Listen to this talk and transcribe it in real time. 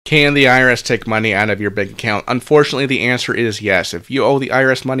Can the IRS take money out of your bank account? Unfortunately, the answer is yes. If you owe the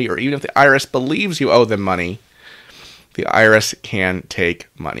IRS money, or even if the IRS believes you owe them money, the IRS can take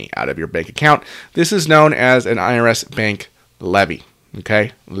money out of your bank account. This is known as an IRS bank levy.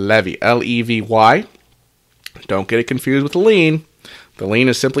 Okay? Levy. L-E-V-Y. Don't get it confused with a lien. The lien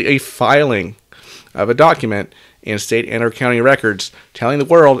is simply a filing of a document in state and or county records telling the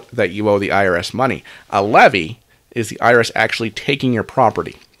world that you owe the IRS money. A levy is the IRS actually taking your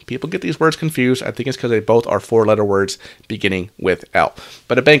property. People get these words confused. I think it's because they both are four-letter words beginning with L.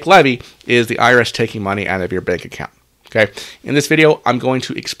 But a bank levy is the IRS taking money out of your bank account. Okay. In this video, I'm going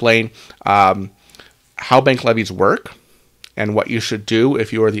to explain how bank levies work and what you should do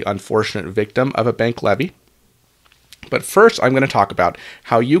if you are the unfortunate victim of a bank levy. But first, I'm going to talk about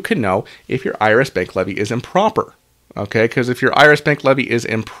how you can know if your IRS bank levy is improper. Okay, because if your IRS bank levy is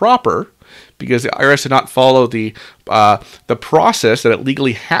improper, because the IRS did not follow the process that it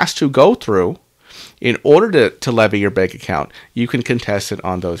legally has to go through in order to levy your bank account, you can contest it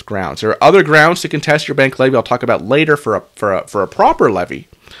on those grounds. There are other grounds to contest your bank levy I'll talk about later for a proper levy.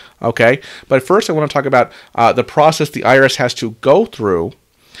 Okay, but first I want to talk about the process the IRS has to go through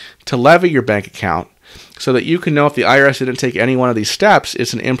to levy your bank account, so that you can know if the IRS didn't take any one of these steps,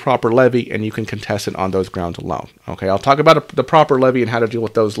 it's an improper levy, and you can contest it on those grounds alone. Okay, I'll talk about the proper levy and how to deal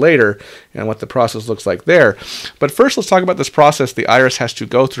with those later, and what the process looks like there. But first, let's talk about this process the IRS has to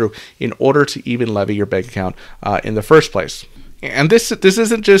go through in order to even levy your bank account in the first place. And this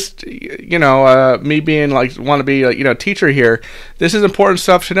isn't just me being like want to be teacher here. This is important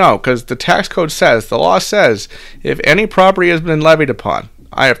stuff to know, because the tax code says, the law says, if any property has been levied upon,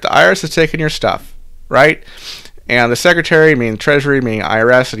 if the IRS has taken your stuff, right? And the secretary, meaning Treasury, meaning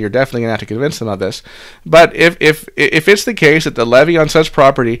IRS, and you're definitely going to have to convince them of this. But if it's the case that the levy on such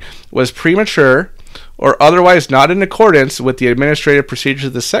property was premature or otherwise not in accordance with the administrative procedures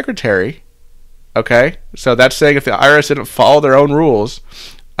of the secretary, okay? So that's saying if the IRS didn't follow their own rules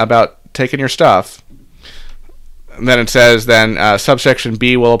about taking your stuff, then it says subsection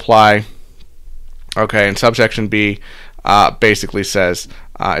B will apply. Okay, and subsection B basically says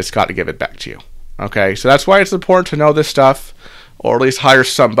it's got to give it back to you. Okay, so that's why it's important to know this stuff, or at least hire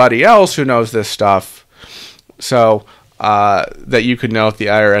somebody else who knows this stuff, so that you can know if the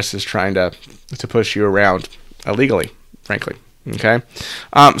IRS is trying to push you around illegally, frankly. Okay,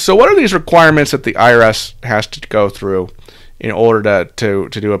 so what are these requirements that the IRS has to go through in order to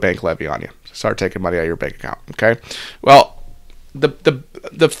do a bank levy on you, start taking money out of your bank account? Okay, well,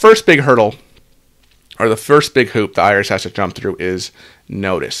 the first big hurdle, or the first big hoop the IRS has to jump through, is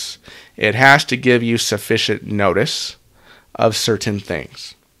notice. It has to give you sufficient notice of certain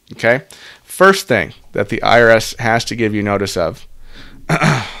things. Okay? First thing that the IRS has to give you notice of,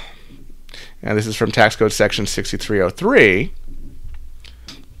 and this is from Tax Code Section 6303,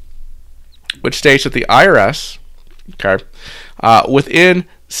 which states that the IRS, okay, within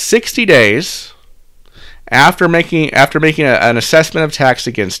 60 days after making an assessment of tax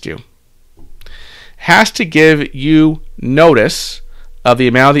against you, has to give you notice of the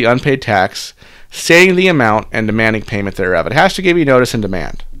amount of the unpaid tax, stating the amount and demanding payment thereof. It has to give you notice and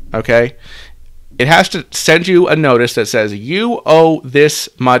demand, okay? It has to send you a notice that says, you owe this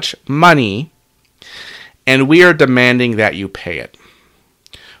much money, and we are demanding that you pay it.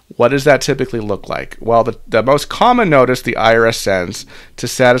 What does that typically look like? Well, the most common notice the IRS sends to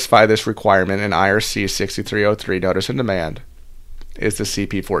satisfy this requirement in IRC 6303, notice and demand, is the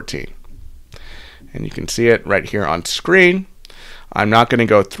CP14. And you can see it right here on screen. I'm not going to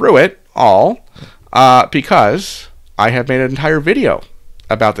go through it all because I have made an entire video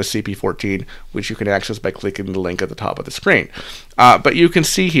about the CP14, which you can access by clicking the link at the top of the screen. But you can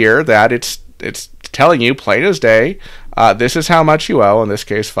see here that it's telling you plain as day, this is how much you owe, in this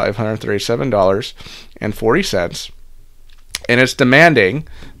case $537.40, and it's demanding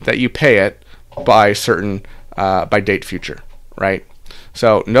that you pay it by date future, right?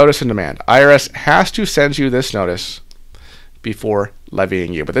 So notice and demand. IRS has to send you this notice before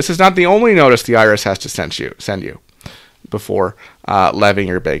levying you. But this is not the only notice the IRS has to send you before levying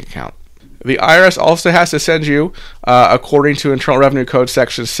your bank account. The IRS also has to send you, according to Internal Revenue Code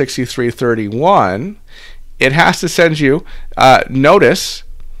Section 6331, it has to send you notice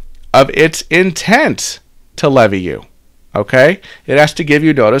of its intent to levy you. Okay? It has to give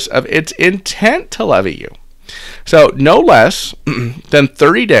you notice of its intent to levy you. So no less than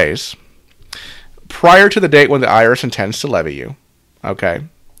 30 days prior to the date when the IRS intends to levy you, okay,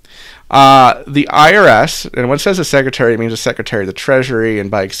 the IRS, and when it says the Secretary, it means the Secretary of the Treasury,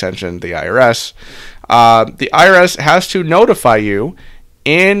 and by extension, the IRS. The IRS has to notify you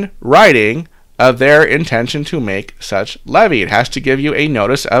in writing of their intention to make such levy. It has to give you a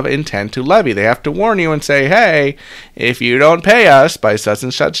notice of intent to levy. They have to warn you and say, hey, if you don't pay us by such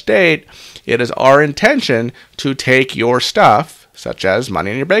and such date, it is our intention to take your stuff, such as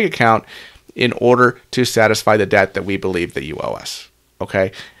money in your bank account, in order to satisfy the debt that we believe that you owe us.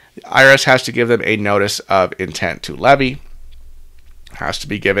 Okay? The IRS has to give them a notice of intent to levy. It has to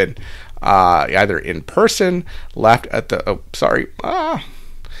be given either in person, left at the...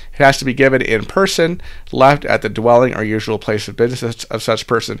 It has to be given in person, left at the dwelling or usual place of business of such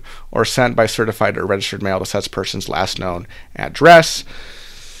person, or sent by certified or registered mail to such person's last known address.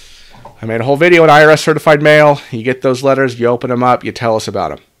 I made a whole video on IRS certified mail. You get those letters, you open them up, you tell us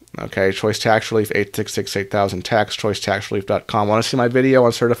about them. Okay, Choice Tax Relief, 866-8000 tax, choicetaxrelief.com. Want to see my video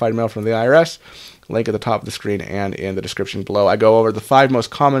on certified mail from the IRS? Link at the top of the screen and in the description below. I go over the 5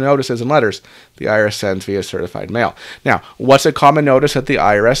 most common notices and letters the IRS sends via certified mail. Now, what's a common notice that the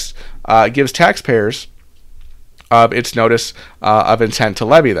IRS gives taxpayers of its notice of intent to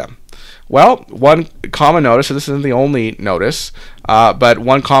levy them? Well, one common notice, and this isn't the only notice, but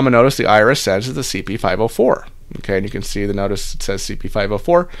one common notice the IRS sends is the CP 504. Okay, and you can see the notice, it says CP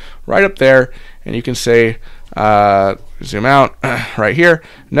 504 right up there, and you can say, zoom out right here,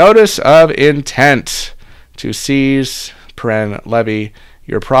 notice of intent to seize, levy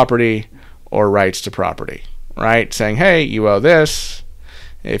your property or rights to property, right? Saying, hey, you owe this.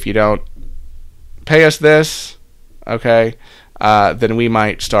 If you don't pay us this, okay, then we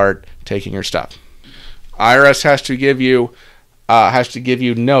might start taking your stuff. IRS has to give you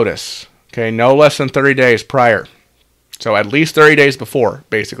notice. Okay, no less than 30 days prior. So at least 30 days before,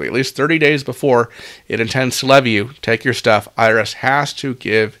 basically. At least 30 days before it intends to levy you, take your stuff, IRS has to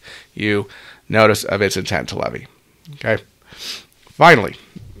give you notice of its intent to levy. Okay? Finally,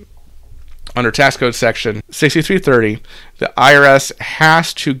 under Tax Code Section 6330, the IRS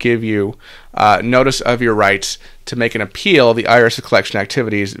has to give you notice of your rights to make an appeal of the IRS collection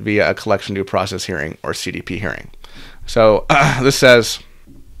activities via a collection due process hearing or CDP hearing. So this says...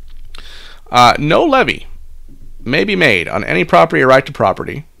 no levy may be made on any property or right to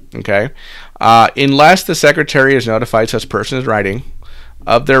property, okay, unless the Secretary has notified such person in writing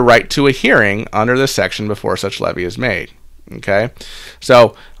of their right to a hearing under this section before such levy is made, okay?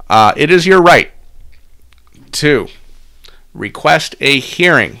 So it is your right to request a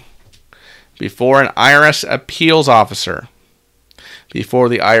hearing before an IRS appeals officer before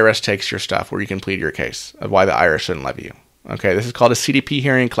the IRS takes your stuff, where you can plead your case of why the IRS shouldn't levy you. Okay, this is called a CDP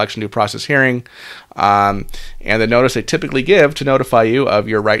hearing, collection due process hearing, and the notice they typically give to notify you of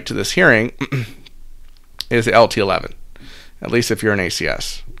your right to this hearing is the LT11, at least if you're an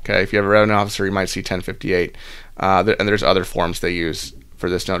ACS. Okay, if you have a revenue officer, you might see 1058, and there's other forms they use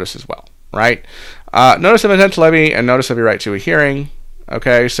for this notice as well, right? Notice of intent to levy and notice of your right to a hearing.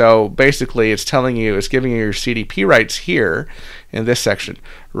 Okay, so basically it's giving you your CDP rights here in this section.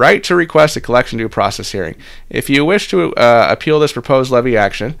 Right to request a collection due process hearing. If you wish to appeal this proposed levy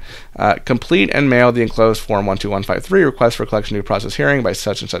action, complete and mail the enclosed Form 12153, request for collection due process hearing by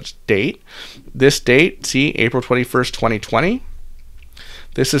such and such date. This date, see, April 21st, 2020.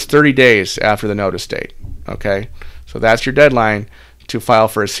 This is 30 days after the notice date. Okay, so that's your deadline to file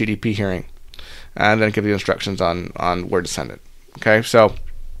for a CDP hearing. And then give you instructions on where to send it. Okay, so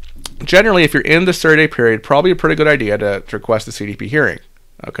generally, if you're in this 30-day period, probably a pretty good idea to request a CDP hearing.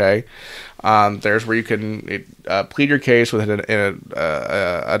 Okay, there's where you can plead your case with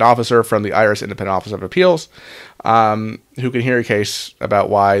an officer from the IRS Independent Office of Appeals, who can hear your case about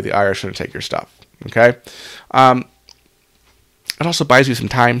why the IRS shouldn't take your stuff. Okay, it also buys you some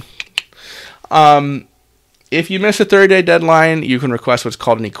time. If you miss a 30-day deadline, you can request what's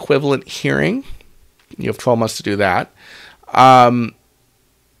called an equivalent hearing. You have 12 months to do that. And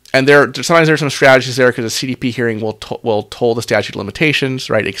sometimes there's some strategies there because a CDP hearing will toll the statute of limitations,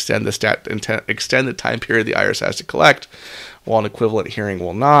 right? Extend the time period the IRS has to collect, while an equivalent hearing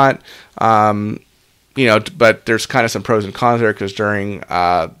will not. But there's kind of some pros and cons there because during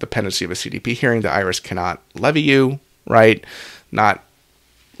the pendency of a CDP hearing, the IRS cannot levy you, right? Not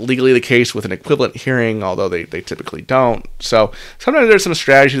legally the case with an equivalent hearing, although they typically don't. So sometimes there's some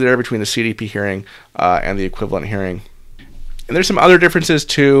strategy there between the CDP hearing and the equivalent hearing. And there's some other differences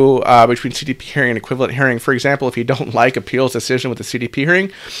too between CDP hearing and equivalent hearing. For example, if you don't like appeals decision with the CDP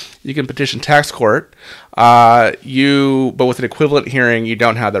hearing, you can petition tax court. But with an equivalent hearing, you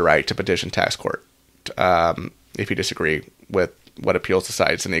don't have the right to petition tax court if you disagree with what appeals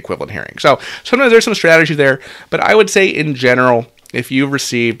decides in the equivalent hearing. So sometimes there's some strategy there, but I would say in general, if you've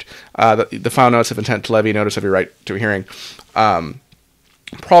received the final notice of intent to levy, notice of your right to a hearing,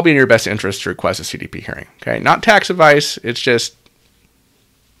 probably in your best interest to request a CDP hearing. Okay, not tax advice. It's just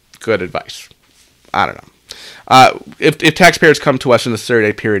good advice. I don't know. If taxpayers come to us in the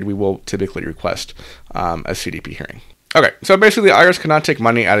 30-day period, we will typically request a CDP hearing. Okay, so basically the IRS cannot take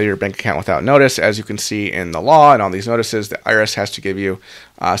money out of your bank account without notice. As you can see in the law and on these notices, the IRS has to give you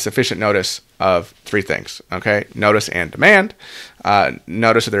sufficient notice of three things, okay? Notice and demand,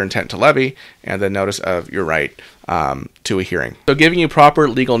 notice of their intent to levy, and then notice of your right to a hearing. So giving you proper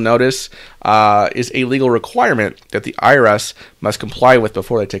legal notice is a legal requirement that the IRS must comply with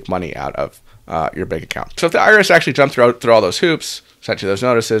before they take money out of your bank account. So if the IRS actually jumped through all those hoops, sent you those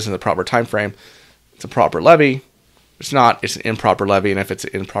notices in the proper time frame, it's a proper levy. It's not, it's an improper levy, and if it's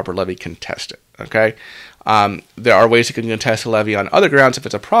an improper levy, contest it, okay? There are ways you can contest a levy on other grounds if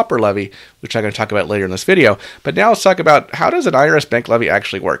it's a proper levy, which I'm going to talk about later in this video. But now let's talk about, how does an IRS bank levy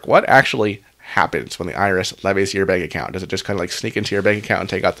actually work? What actually happens when the IRS levies your bank account? Does it just kind of like sneak into your bank account and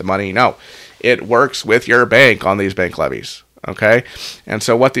take out the money? No. It works with your bank on these bank levies, okay? And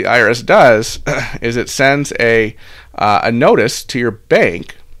so what the IRS does is it sends a notice to your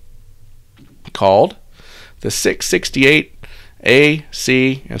bank called the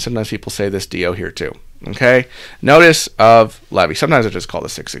 668AC, and sometimes people say this DO here too, okay? Notice of levy. Sometimes it's just called the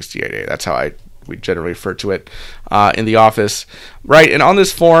 668A. That's how we generally refer to it in the office, right? And on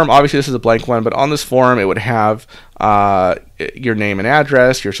this form, obviously this is a blank one, but on this form it would have your name and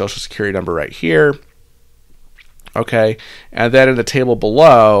address, your social security number right here, okay? And then in the table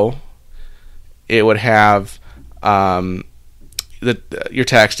below, it would have your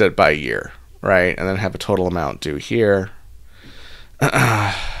tax debt by year, right? And then have a total amount due here.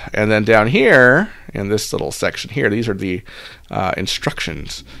 And then down here, in this little section here, these are the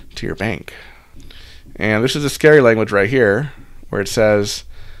instructions to your bank. And this is the scary language right here, where it says,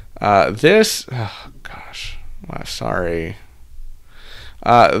 this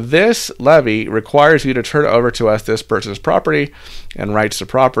levy requires you to turn over to us this person's property and rights to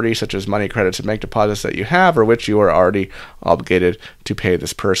property, such as money, credits, and bank deposits that you have or which you are already obligated to pay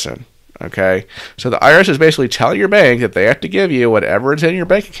this person. Okay, so the IRS is basically telling your bank that they have to give you whatever is in your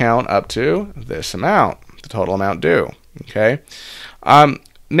bank account up to this amount, the total amount due. Okay,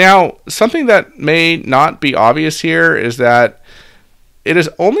 now something that may not be obvious here is that it is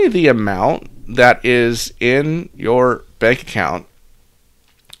only the amount that is in your bank account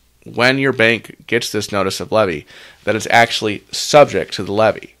when your bank gets this notice of levy that is actually subject to the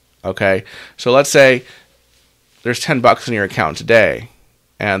levy. Okay, so let's say there's $10 in your account today,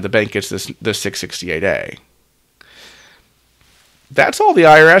 and the bank gets this 668A. That's all the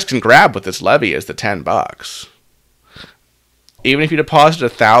IRS can grab with this levy is the $10. Even if you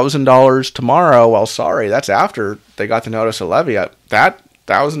deposit $1,000 tomorrow, well, sorry, that's after they got the notice of levy. That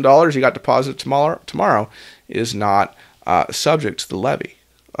 $1,000 you got deposited tomorrow is not subject to the levy.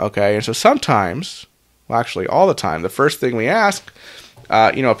 Okay, and so sometimes, well, actually all the time, the first thing we ask,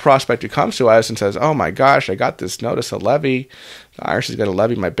 a prospect who comes to us and says, "Oh my gosh, I got this notice of levy. The IRS is going to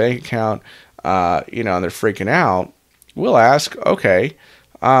levy my bank account," and they're freaking out. We'll ask, okay,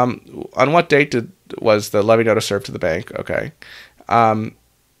 on what date was the levy notice served to the bank? Okay, and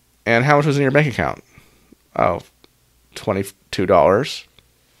how much was in your bank account? Oh, $22.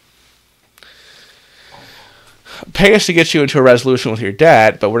 Pay us to get you into a resolution with your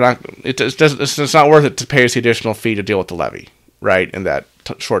debt, but we're not. It's not worth it to pay us the additional fee to deal with the levy, right? In that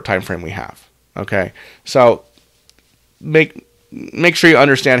short time frame we have. Okay, so make sure you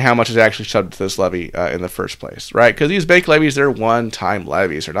understand how much is actually subject to this levy in the first place, right? Because these bank levies, they're one-time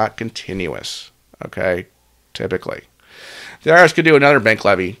levies; they're not continuous. Okay, typically, the IRS could do another bank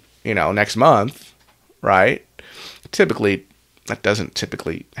levy, next month, right? Typically, that doesn't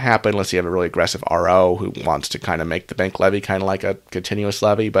typically happen unless you have a really aggressive RO who wants to kind of make the bank levy kind of like a continuous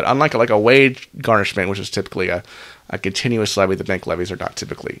levy. But unlike a wage garnishment, which is typically a continuous levy, the bank levies are not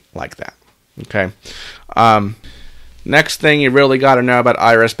typically like that. Okay. Next thing you really got to know about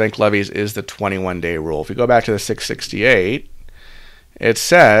IRS bank levies is the 21-day rule. If you go back to the 668, it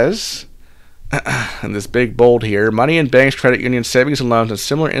says, in this big bold here, money in banks, credit unions, savings and loans, and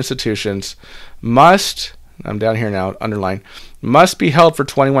similar institutions must, I'm down here now, underline, must be held for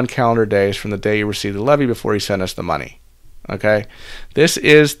 21 calendar days from the day you receive the levy before you send us the money. Okay? This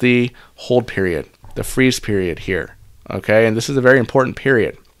is the hold period, the freeze period here. Okay? And this is a very important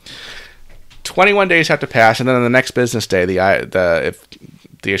period. 21 days have to pass, and then on the next business day, if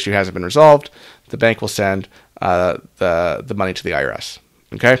the issue hasn't been resolved, the bank will send the money to the IRS.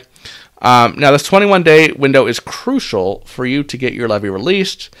 Okay? Now, this 21-day window is crucial for you to get your levy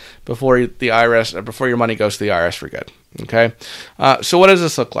released before your money goes to the IRS for good. Okay, so what does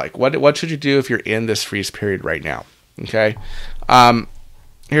this look like? What should you do if you're in this freeze period right now? Okay,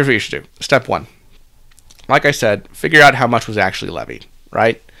 here's what you should do. Step 1, like I said, figure out how much was actually levied.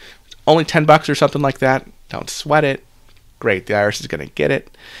 Right, it's only $10 or something like that, don't sweat it. Great, the IRS is going to get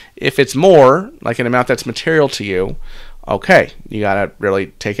it. If it's more, like an amount that's material to you, okay, you got to really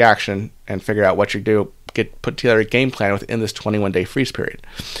take action and figure out what you do. Put together a game plan within this 21-day freeze period.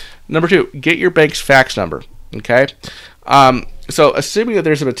 Number 2, get your bank's fax number. Okay, so assuming that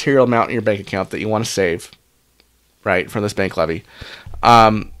there's a material amount in your bank account that you want to save, right, from this bank levy,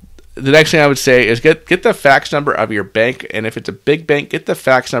 the next thing I would say is get the fax number of your bank, and if it's a big bank, get the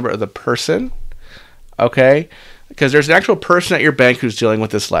fax number of the person. Okay, because there's an actual person at your bank who's dealing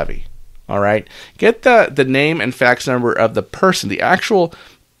with this levy. All right, get the name and fax number of the person, the actual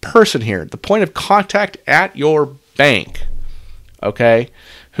person here, the point of contact at your bank, okay,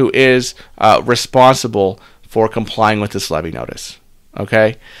 who is responsible for complying with this levy notice,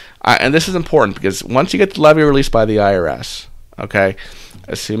 okay? And this is important because once you get the levy released by the IRS, okay,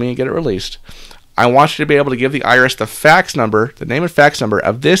 assuming you get it released, I want you to be able to give the IRS the fax number, the name and fax number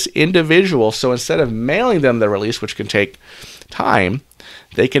of this individual, so instead of mailing them the release, which can take time,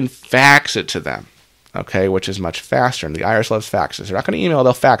 they can fax it to them, okay, which is much faster. And the IRS loves faxes. They're not going to email,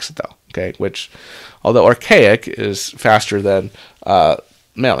 they'll fax it, though, okay, which, although archaic, is faster than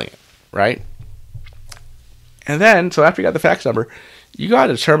mailing it, right? And then, so after you got the fax number, you got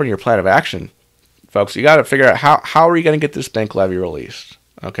to determine your plan of action, folks. You got to figure out how are you going to get this bank levy released,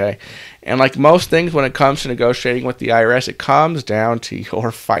 okay? And like most things when it comes to negotiating with the IRS, it comes down to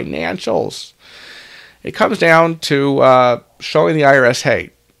your financials. It comes down to showing the IRS, hey,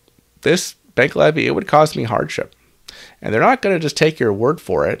 this bank levy, it would cause me hardship. And they're not going to just take your word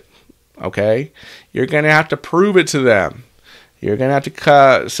for it, okay? You're going to have to prove it to them. You're going to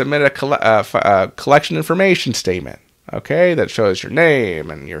have to submit a collection information statement, okay, that shows your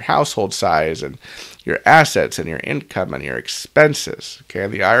name and your household size and your assets and your income and your expenses, okay?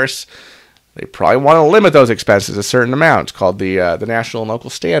 And the IRS, they probably want to limit those expenses a certain amount. It's called the national and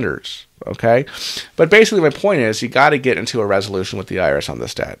local standards, okay? But basically my point is you got to get into a resolution with the IRS on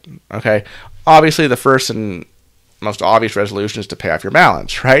this debt, okay? Obviously the first and most obvious resolution is to pay off your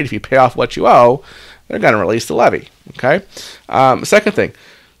balance, right? If you pay off what you owe, they're going to release the levy, okay? Second thing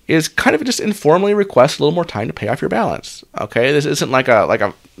is kind of just informally request a little more time to pay off your balance, okay? This isn't like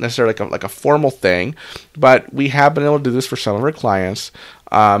a necessarily like a formal thing, but we have been able to do this for some of our clients.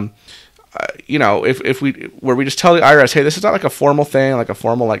 You know, if we just tell the IRS, hey, this is not like a formal thing, like a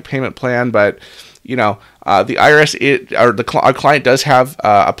formal like payment plan, but you know, the IRS our client does have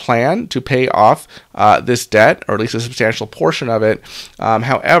a plan to pay off this debt, or at least a substantial portion of it.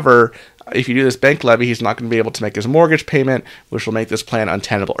 However, if you do this bank levy, he's not going to be able to make his mortgage payment, which will make this plan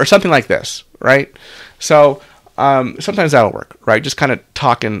untenable, or something like this, right? So sometimes that'll work, right? Just kind of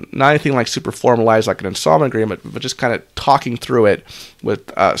talking, not anything like super formalized like an installment agreement, but just kind of talking through it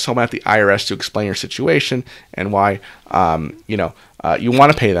with someone at the IRS to explain your situation and why you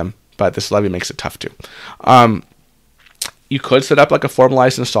want to pay them, but this levy makes it tough to. You could set up like a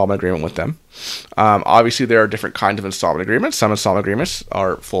formalized installment agreement with them. Obviously, there are different kinds of installment agreements. Some installment agreements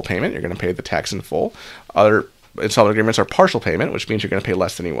are full payment. You're going to pay the tax in full. Other installment agreements are partial payment, which means you're going to pay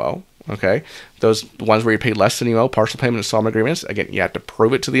less than you owe. Okay, those ones where you pay less than you owe, partial payment installment agreements, again, you have to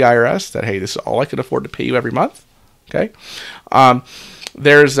prove it to the IRS that, hey, this is all I can afford to pay you every month. Okay,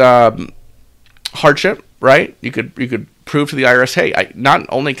 there's hardship, right? You could prove to the IRS, hey, not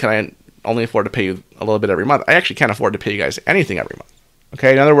only can I only afford to pay you a little bit every month, I actually can't afford to pay you guys anything every month.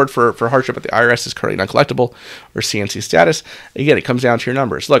 Okay, another word for hardship at the IRS is currently non-collectible, or CNC status. Again, it comes down to your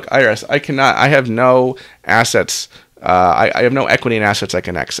numbers. Look, IRS, I have no assets. I have no equity in assets I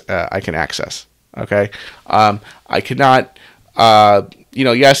can access. Okay, I cannot.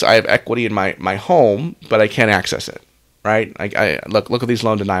 Yes, I have equity in my home, but I can't access it. Right? I look at these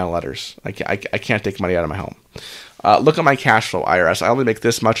loan denial letters. I can't take money out of my home. Look at my cash flow, IRS. I only make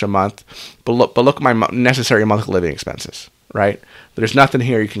this much a month, but look at my necessary monthly living expenses. Right? There's nothing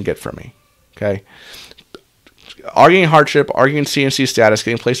here you can get from me. Okay? Arguing hardship, arguing CNC status,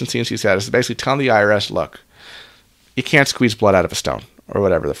 getting placed in CNC status is basically telling the IRS, look, you can't squeeze blood out of a stone, or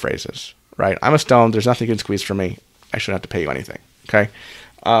whatever the phrase is. Right? I'm a stone. There's nothing you can squeeze from me. I shouldn't have to pay you anything. Okay?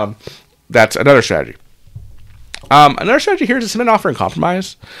 That's another strategy. Another strategy here is to submit an offer in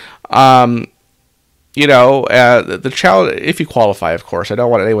compromise. The challenge, if you qualify, of course, I don't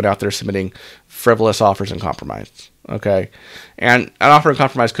want anyone out there submitting frivolous offers in compromise. Okay, and an offer in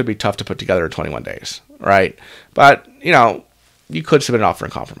compromise could be tough to put together in 21 days, right? But you could submit an offer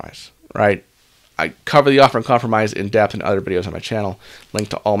in compromise, right? I cover the offer in compromise in depth in other videos on my channel. Link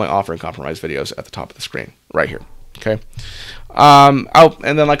to all my offer in compromise videos at the top of the screen, right here. Okay. And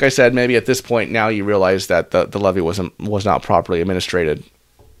then, like I said, maybe at this point now you realize that the levy was not properly administrated,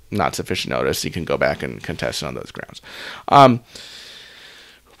 not sufficient notice. You can go back and contest it on those grounds.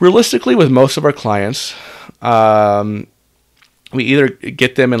 Realistically, with most of our clients, we either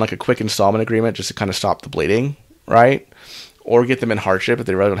get them in like a quick installment agreement just to kind of stop the bleeding, right? Or get them in hardship if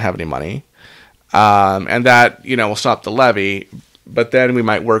they really don't have any money. And that, will stop the levy, but then we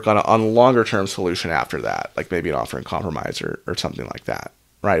might work on a longer term solution after that, like maybe an offer in compromise or something like that,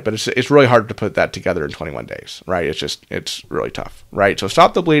 right? But it's really hard to put that together in 21 days, right? It's really tough, right? So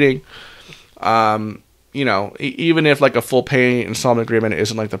stop the bleeding. Even if like a full pay installment agreement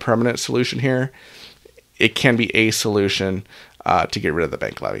isn't like the permanent solution here, it can be a solution to get rid of the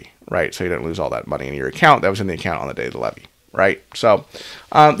bank levy, right? So you don't lose all that money in your account that was in the account on the day of the levy, right? So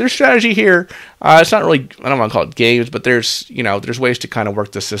there's strategy here. It's not really, I don't want to call it games, but there's ways to kind of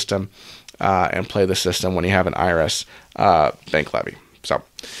work the system and play the system when you have an IRS bank levy. So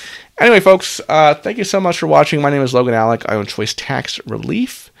anyway, folks, thank you so much for watching. My name is Logan Alec. I own Choice Tax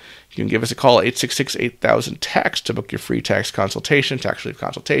Relief. You can give us a call, 866-8000-TAX, to book your free tax consultation, tax relief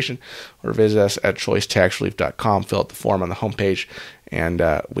consultation, or visit us at choicetaxrelief.com. Fill out the form on the homepage, and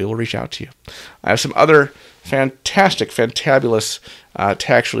we will reach out to you. I have some other fantastic, fantabulous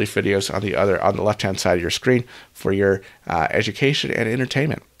tax relief videos on the left-hand side of your screen for your education and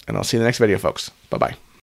entertainment. And I'll see you in the next video, folks. Bye-bye.